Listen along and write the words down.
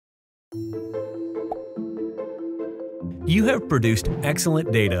You have produced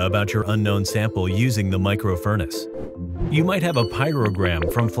excellent data about your unknown sample using the microfurnace. You might have a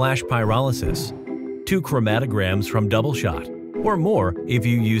pyrogram from flash pyrolysis, 2 chromatograms from double shot, or more if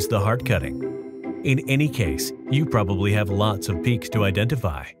you use the heart cutting. In any case, you probably have lots of peaks to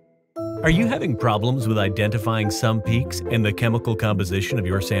identify. Are you having problems with identifying some peaks in the chemical composition of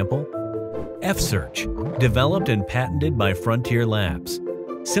your sample? F-Search, developed and patented by Frontier Labs,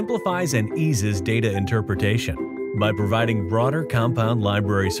 simplifies and eases data interpretation by providing broader compound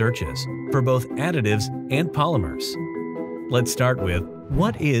library searches for both additives and polymers. Let's start with,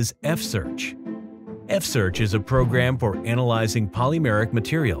 what is F-Search? F-Search is a program for analyzing polymeric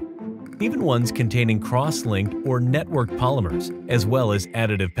material, even ones containing cross-linked or networked polymers, as well as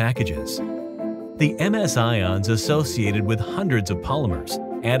additive packages. The MS ions associated with hundreds of polymers,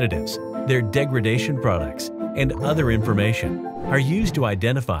 additives, their degradation products, and other information are used to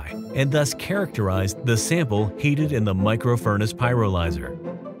identify and thus characterize the sample heated in the microfurnace pyrolyzer.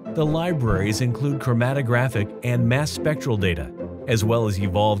 The libraries include chromatographic and mass spectral data, as well as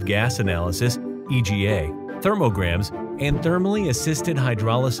evolved gas analysis, EGA, thermograms, and thermally assisted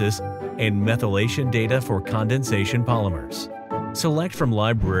hydrolysis and methylation data for condensation polymers. Select from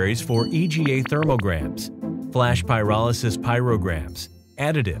libraries for EGA thermograms, flash pyrolysis pyrograms,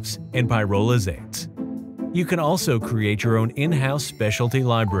 additives, and pyrolysates. You can also create your own in-house specialty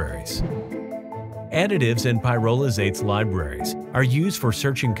libraries. Additives and pyrolysates libraries are used for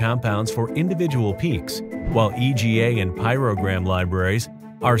searching compounds for individual peaks, while EGA and pyrogram libraries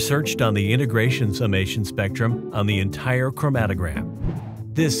are searched on the integration summation spectrum on the entire chromatogram.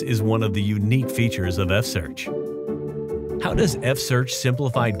 This is one of the unique features of F-Search. How does F-Search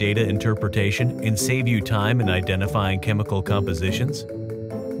simplify data interpretation and save you time in identifying chemical compositions?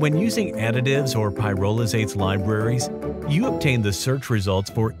 When using additives or pyrolysates libraries, you obtain the search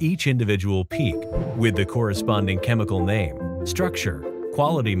results for each individual peak with the corresponding chemical name, structure,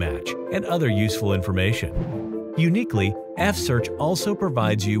 quality match, and other useful information. Uniquely, F-Search also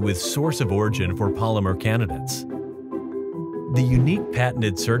provides you with source of origin for polymer candidates. The unique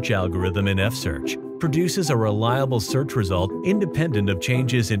patented search algorithm in F-Search produces a reliable search result independent of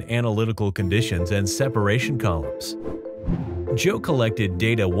changes in analytical conditions and separation columns. Joe collected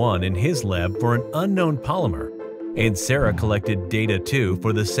data 1 in his lab for an unknown polymer, and Sarah collected data 2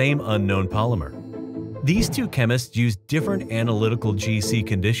 for the same unknown polymer. These two chemists used different analytical GC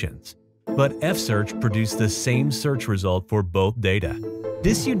conditions, but F-Search produced the same search result for both data.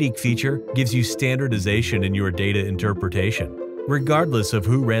 This unique feature gives you standardization in your data interpretation, regardless of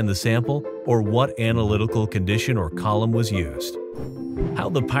who ran the sample or what analytical condition or column was used. How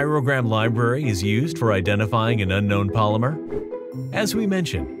the pyrogram library is used for identifying an unknown polymer? As we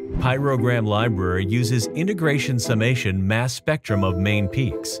mentioned, pyrogram library uses integration summation mass spectrum of main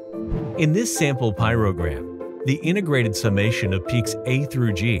peaks. In this sample pyrogram, the integrated summation of peaks A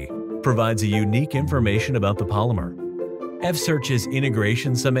through G provides a unique information about the polymer. F-Search's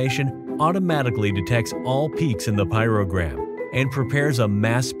integration summation automatically detects all peaks in the pyrogram and prepares a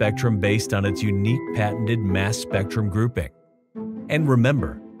mass spectrum based on its unique patented mass spectrum grouping. And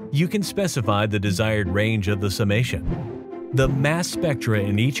remember, you can specify the desired range of the summation. The mass spectra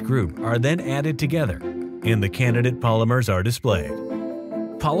in each group are then added together, and the candidate polymers are displayed.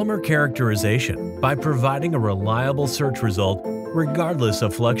 Polymer characterization by providing a reliable search result regardless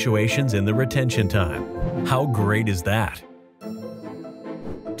of fluctuations in the retention time. How great is that?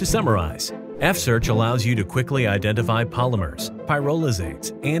 To summarize, F-Search allows you to quickly identify polymers,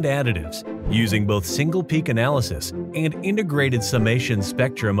 pyrolysates, and additives using both single-peak analysis and integrated summation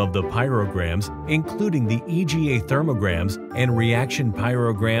spectrum of the pyrograms, including the EGA thermograms and reaction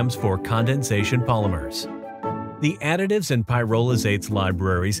pyrograms for condensation polymers. The additives and pyrolysates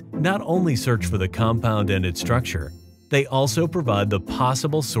libraries not only search for the compound and its structure, they also provide the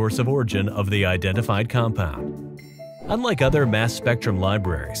possible source of origin of the identified compound. Unlike other mass spectrum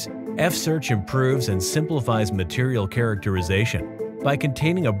libraries, F-Search improves and simplifies material characterization by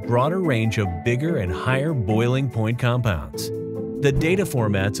containing a broader range of bigger and higher boiling point compounds. The data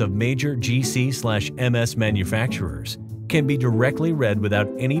formats of major GC/MS manufacturers can be directly read without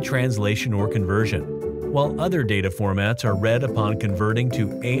any translation or conversion, while other data formats are read upon converting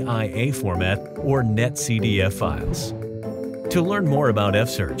to AIA format or NetCDF files. To learn more about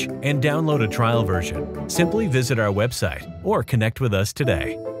F-Search and download a trial version, simply visit our website or connect with us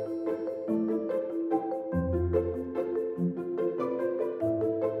today.